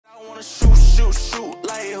wanna shoot, shoot, shoot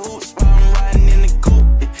like hoops while I'm riding in the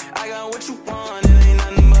coupe. I got what you want, it ain't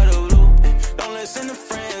nothing but a loop. Don't listen to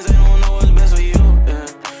friends, they don't know what's best for you.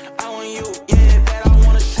 I want you, yeah, that I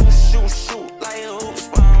wanna shoot, shoot, shoot like hoops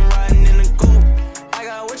while I'm riding in the coupe. I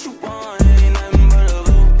got what you want, it ain't nothing but a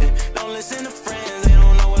loop. Don't listen to friends, they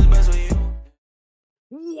don't know what's best for you.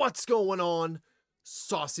 What's going on,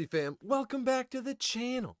 SauceyFam? Welcome back to the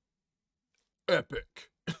channel. Epic.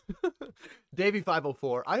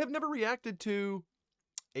 Davie504. I have never reacted to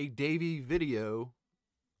a Davie video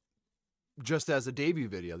just as a Davie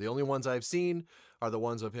video. The only ones I've seen are the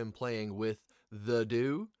ones of him playing with the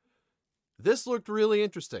do. This looked really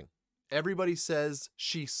interesting. Everybody says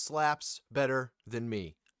she slaps better than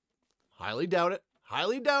me. Highly doubt it.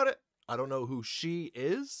 Highly doubt it. I don't know who she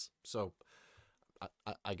is, so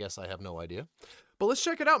I guess I have no idea. But let's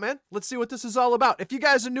check it out, man. Let's see what this is all about. If you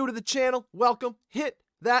guys are new to the channel, welcome. Hit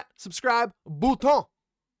that subscribe button.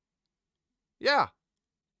 Yeah.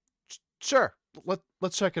 Sure.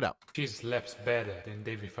 Let's check it out. She slaps better than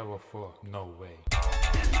Davie504. No way.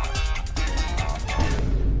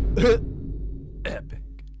 Epic.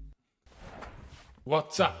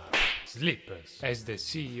 What's up, sleepers? As the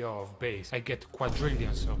CEO of Base, I get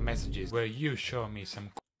quadrillions of messages where you show me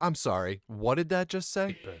some I'm sorry. What did that just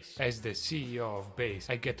say? sleepers. As the CEO of Base,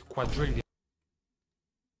 I get quadrillions.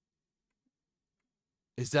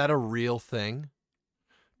 Is that a real thing?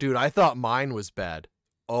 Dude, I thought mine was bad.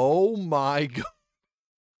 Oh my god.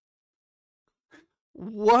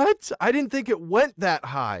 What? I didn't think it went that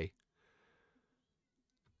high.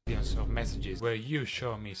 Of messages where you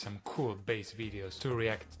show me some cool bass videos to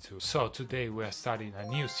react to. So today we are starting a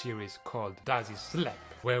new series called Does It Slap,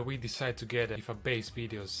 where we decide together if a bass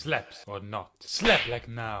video slaps or not. Slap like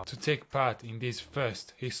now. To take part in this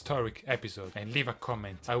first historic episode and leave a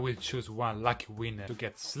comment, I will choose one lucky winner to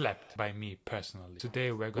get slapped by me personally.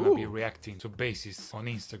 Today we're gonna be reacting to basses on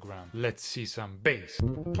Instagram. Let's see some bass.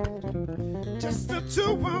 Just the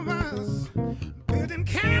two of us, building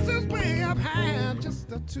castles way up high. Just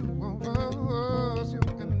the two of us, you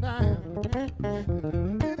and I.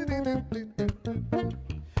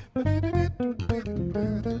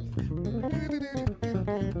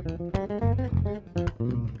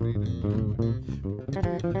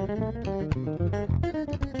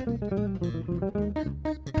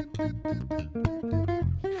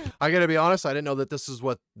 I gotta be honest, I didn't know that this is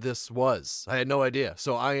what this was. I had no idea.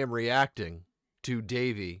 So I am reacting to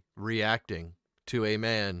Davie reacting to a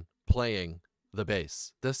man playing the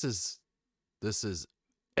bass. This is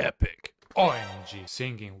epic. OMG,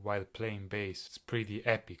 singing while playing bass. It's pretty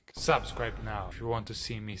epic. Subscribe now if you want to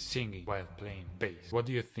see me singing while playing bass. What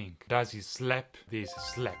do you think? Does it slap? This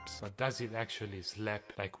slaps. But does it actually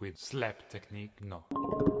slap like with slap technique? No.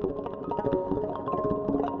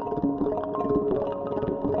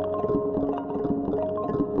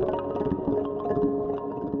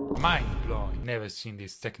 Mind blowing. Never seen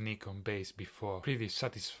this technique on bass before. Pretty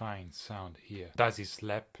satisfying sound here. Does it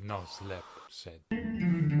slap? No slap, said.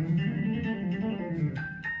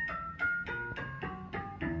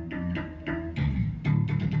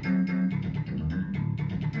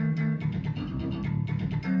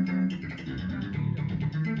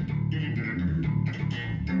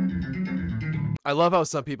 I love how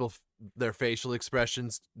some people, their facial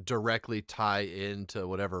expressions directly tie into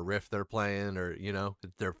whatever riff they're playing, or, you know,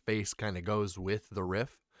 their face kind of goes with the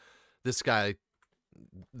riff. This guy,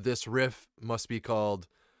 this riff must be called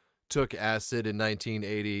Took Acid in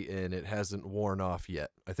 1980 and it hasn't worn off yet.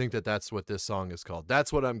 I think that that's what this song is called.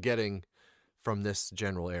 That's what I'm getting from this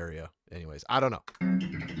general area. Anyways, I don't know.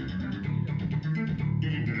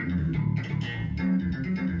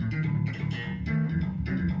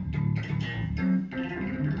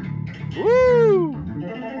 Woo!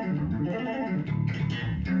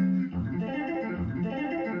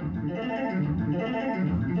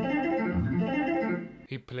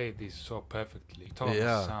 He played this so perfectly. It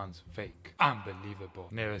almost sounds fake. Unbelievable.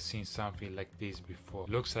 Never seen something like this before.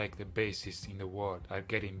 Looks like the bassists in the world are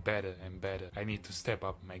getting better and better. I need to step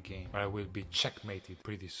up my game, or I will be checkmated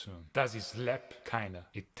pretty soon. Does it slap? Kinda.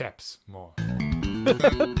 It taps more.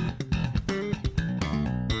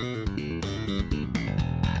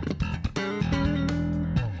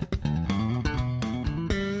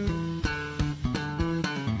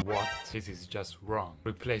 This is just wrong.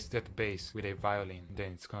 Replace that bass with a violin,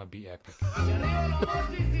 then it's gonna be epic.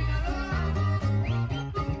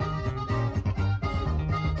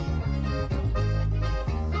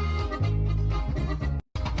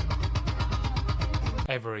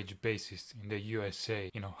 Average bassist in the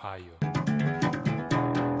USA, in Ohio.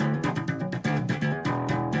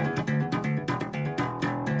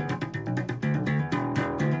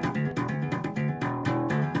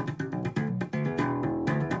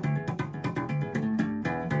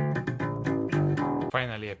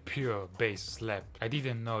 Finally a pure bass slap. I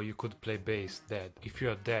didn't know you could play bass dead. If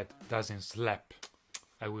your dad doesn't slap,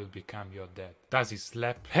 I will become your dad. Does he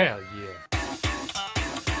slap? Hell yeah!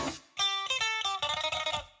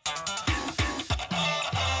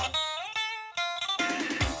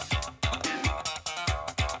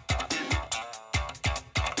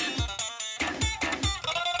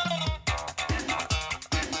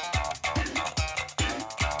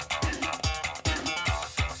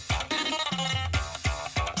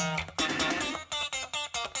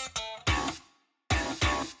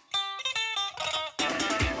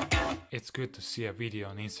 It's good to see a video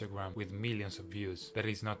on Instagram with millions of views that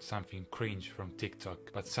is not something cringe from TikTok,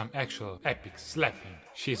 but some actual epic slapping.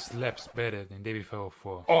 She slaps better than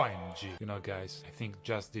Davie504. OMG! You know guys, I think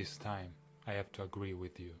just this time I have to agree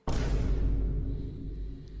with you.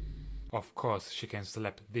 Of course she can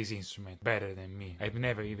slap this instrument better than me. I've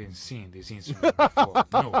never even seen this instrument before.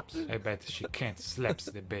 Noobs. I bet she can't slap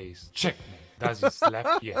the bass. Checkmate. Does it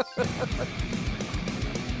slap? Yes.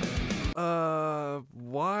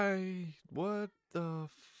 Why? What the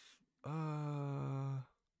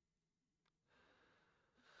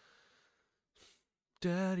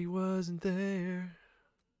Daddy wasn't there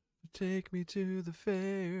to take me to the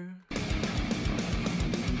fair.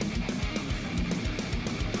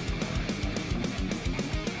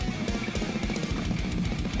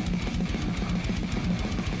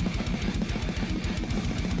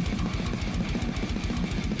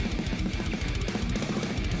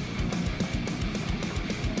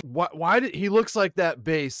 Why did he looks like that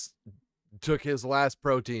bass took his last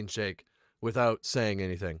protein shake without saying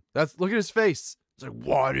anything? Look at his face. It's like,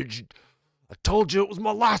 why did you? I told you it was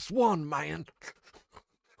my last one, man.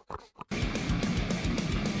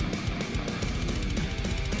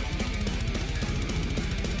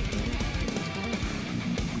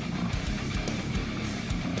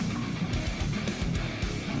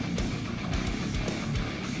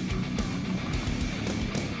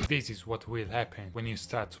 This is what will happen when you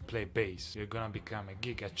start to play bass. You're gonna become a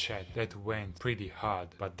giga chat that went pretty hard.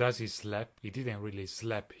 But does he slap? He didn't really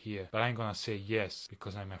slap here. But I'm gonna say yes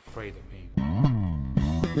because I'm afraid of him.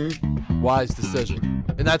 Wise decision.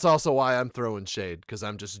 And that's also why I'm throwing shade, because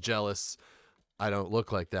I'm just jealous I don't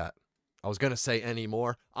look like that. I was gonna say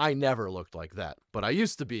anymore. I never looked like that. But I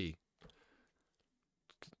used to be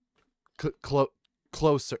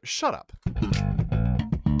closer. Shut up.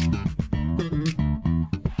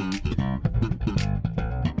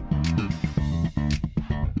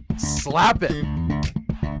 Slap it.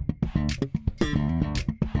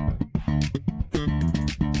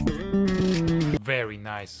 Very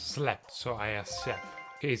nice slap, so I accept.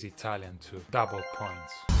 He's Italian too. Double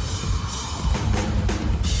points.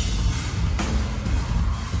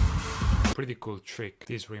 Pretty cool trick.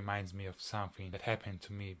 This reminds me of something that happened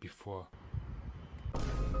to me before.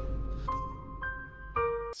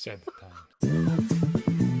 Sad time.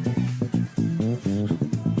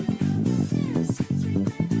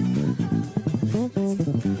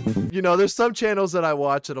 You know, there's some channels that I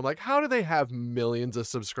watch and I'm like, how do they have millions of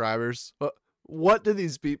subscribers? What do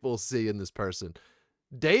these people see in this person?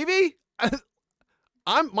 Davie?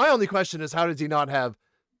 My only question is, how does he not have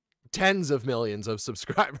tens of millions of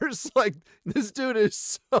subscribers? Like, this dude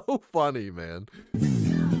is so funny, man.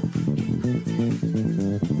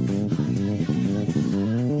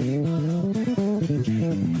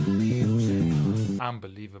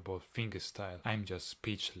 Unbelievable fingerstyle. I'm just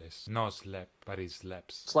speechless. No slap, but he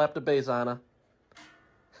slaps. Slap the bass on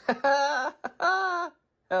her.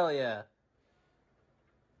 Hell yeah.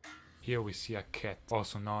 Here we see a cat,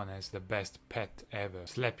 also known as the best pet ever.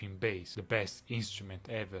 Slapping bass, the best instrument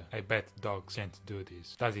ever. I bet dogs can't do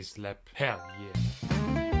this. Does he slap? Hell yeah.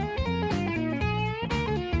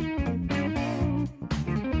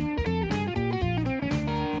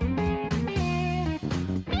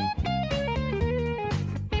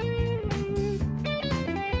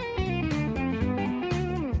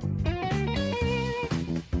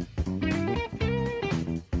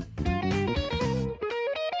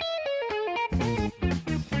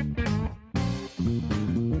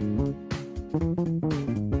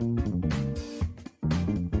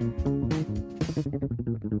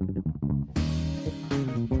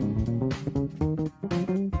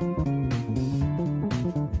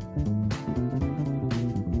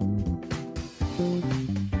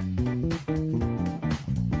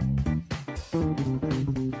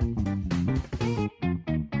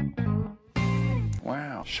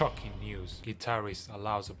 Shocking news. Guitarist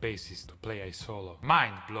allows a bassist to play a solo.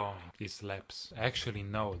 Mind blowing. He slaps. I actually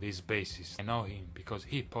know this bassist. I know him because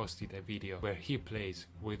he posted a video where he plays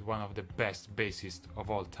with one of the best bassists of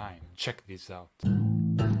all time. Check this out.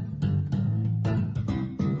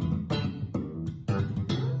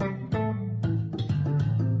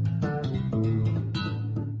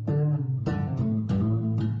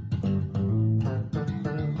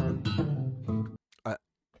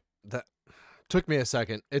 Took me a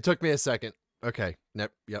second. It took me a second. Okay.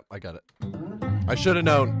 Yep, I got it. I should have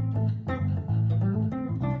known.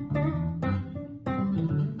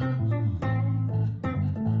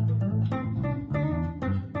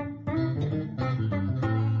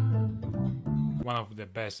 One of the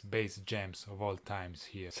best bass jams of all times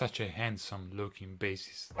here. Such a handsome looking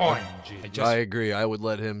bassist. OMG. I agree. I would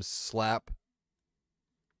let him slap.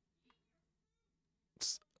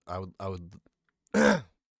 I would.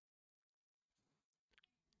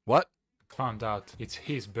 What? Found out it's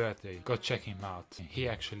his birthday. Go check him out. He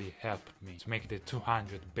actually helped me to make the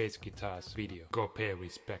 200 bass guitars video. Go pay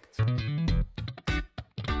respect.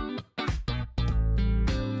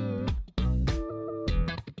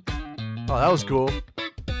 Oh, that was cool.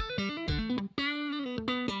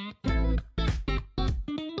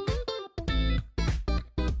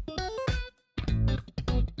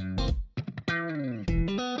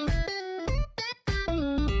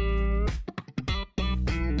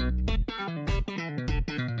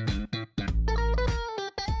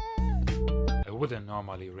 I wouldn't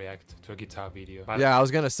normally react to a guitar video, but Yeah, I was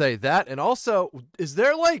gonna say that, and also, is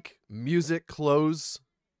there like music clothes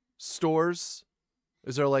stores?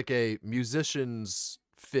 Is there like a musician's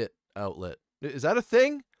fit outlet? Is that a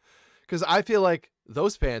thing? Because I feel like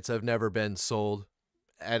those pants have never been sold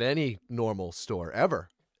at any normal store ever.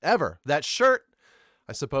 That shirt,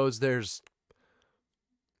 I suppose there's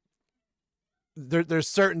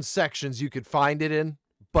certain sections you could find it in,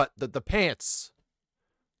 but the pants,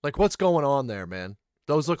 like what's going on there, man?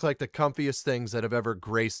 Those look like the comfiest things that have ever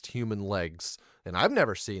graced human legs. And I've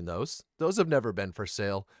never seen those. Those have never been for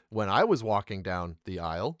sale when I was walking down the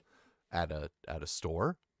aisle at a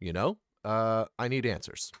store, you know? I need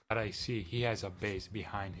answers. I see he has a bass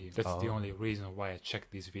behind him. That's the only reason why I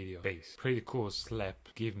checked this video. Bass. Pretty cool slap.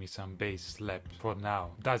 Give me some bass slap. For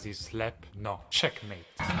now. Does he slap? No. Checkmate.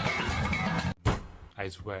 I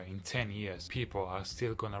swear, in 10 years, people are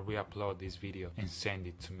still gonna re-upload this video and send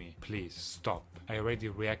it to me. Please, stop. I already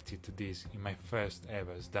reacted to this in my first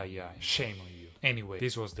ever DAVIE. Shame on you. Anyway,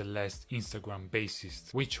 this was the last Instagram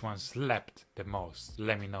bassist. Which one slapped the most?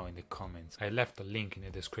 Let me know in the comments. I left a link in the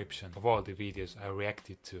description of all the videos I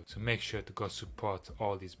reacted to, so make sure to go support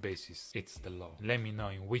all these bassists. It's the law. Let me know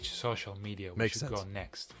in which social media we should go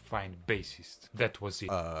next to find bassist. That was it.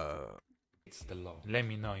 It's the law. Let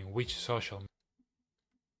me know in which social.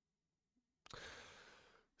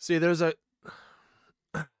 See, there's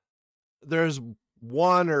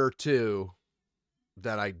one or two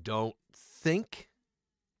that I don't think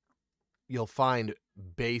you'll find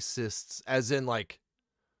bassists as in like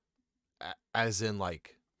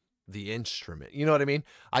the instrument. You know what I mean?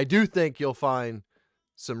 I do think you'll find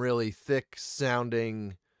some really thick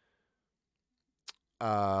sounding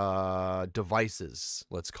devices,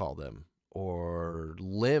 let's call them, or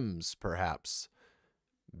limbs perhaps.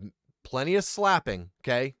 Plenty of slapping,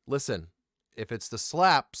 okay? Listen, if it's the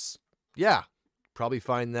slaps, yeah, probably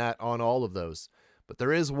find that on all of those. But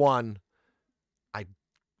there is one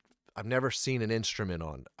I've never seen an instrument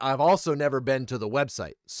on. I've also never been to the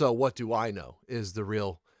website. So what do I know is the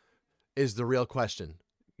real question.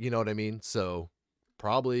 You know what I mean? So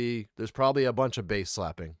there's probably a bunch of bass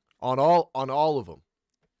slapping on all of them.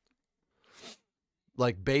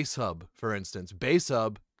 Like Bass Hub, for instance. Bass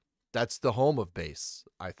Hub, that's the home of bass,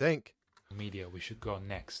 I think. Media we should go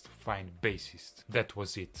next to find bassist. That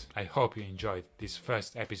was it. I hope you enjoyed this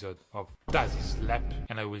first episode of Does It Slap,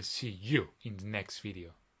 and I will see you in the next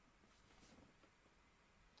video.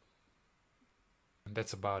 And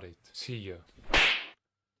that's about it. See you.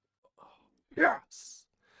 Yes.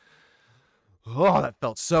 Oh, that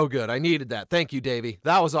felt so good. I needed that. Thank you, Davie.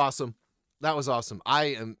 That was awesome. That was awesome. I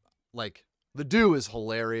am like, the dude is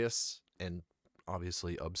hilarious and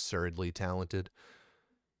obviously absurdly talented.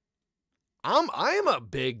 I am a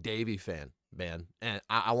big Davie fan, man, and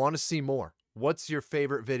I want to see more. What's your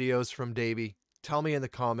favorite videos from Davie? Tell me in the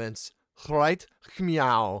comments. Right,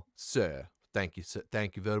 meow, sir. Thank you, sir.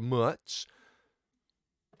 Thank you very much.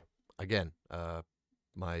 Again,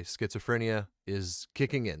 my schizophrenia is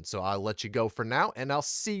kicking in, so I'll let you go for now, and I'll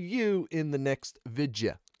see you in the next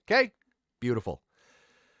video. Okay? Beautiful.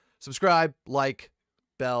 Subscribe, like,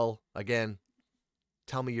 bell. Again,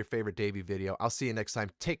 tell me your favorite Davie video. I'll see you next time.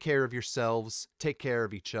 Take care of yourselves. Take care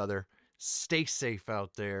of each other. Stay safe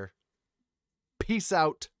out there. Peace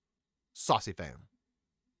out. SauceyFam.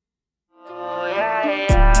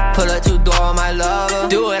 Pull up to door, my lover.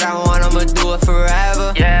 Do what I want, I'ma do it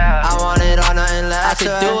forever. Yeah. I want it all, nothing less. I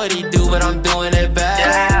can do what he do, but I'm doing it better.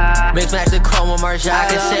 Yeah. Mix match the chrome with Marshall. I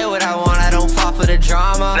can say what I want, I don't fall for the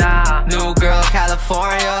drama. Nah. New girl,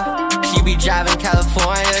 California. She be drive in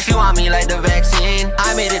California. She want me like the vaccine.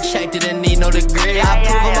 I made a check, didn't need no degree. I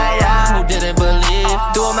prove them all wrong who didn't believe.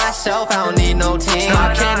 Do it myself, I don't need no team.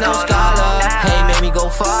 No kid, no scholar. Hey, made me go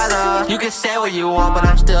farther. You can say what you want, but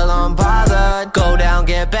I'm still unbothered. Go down,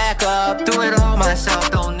 get back up. Do it all myself,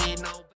 don't need